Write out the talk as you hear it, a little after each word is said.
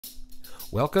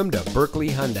Welcome to Buerkle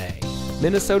Hyundai,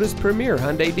 Minnesota's premier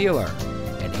Hyundai dealer.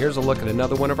 And here's a look at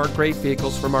another one of our great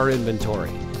vehicles from our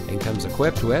inventory, and comes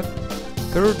equipped with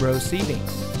third row seating,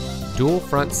 dual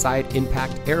front side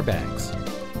impact airbags,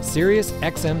 Sirius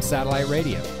XM satellite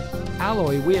radio,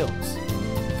 alloy wheels,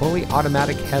 fully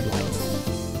automatic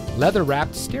headlights, leather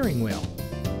wrapped steering wheel,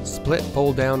 split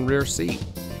fold down rear seat,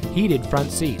 heated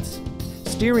front seats,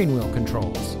 steering wheel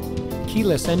controls,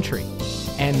 keyless entry,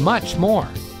 and much more.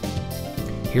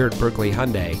 Here at Buerkle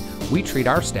Hyundai, we treat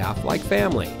our staff like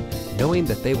family, knowing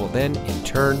that they will then, in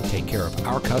turn, take care of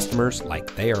our customers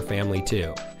like they are family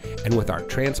too. And with our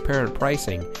transparent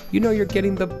pricing, you know you're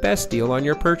getting the best deal on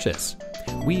your purchase.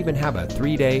 We even have a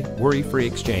 3-day worry-free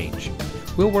exchange.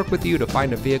 We'll work with you to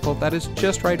find a vehicle that is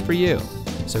just right for you.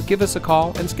 So give us a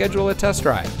call and schedule a test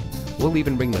drive. We'll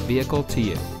even bring the vehicle to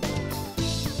you.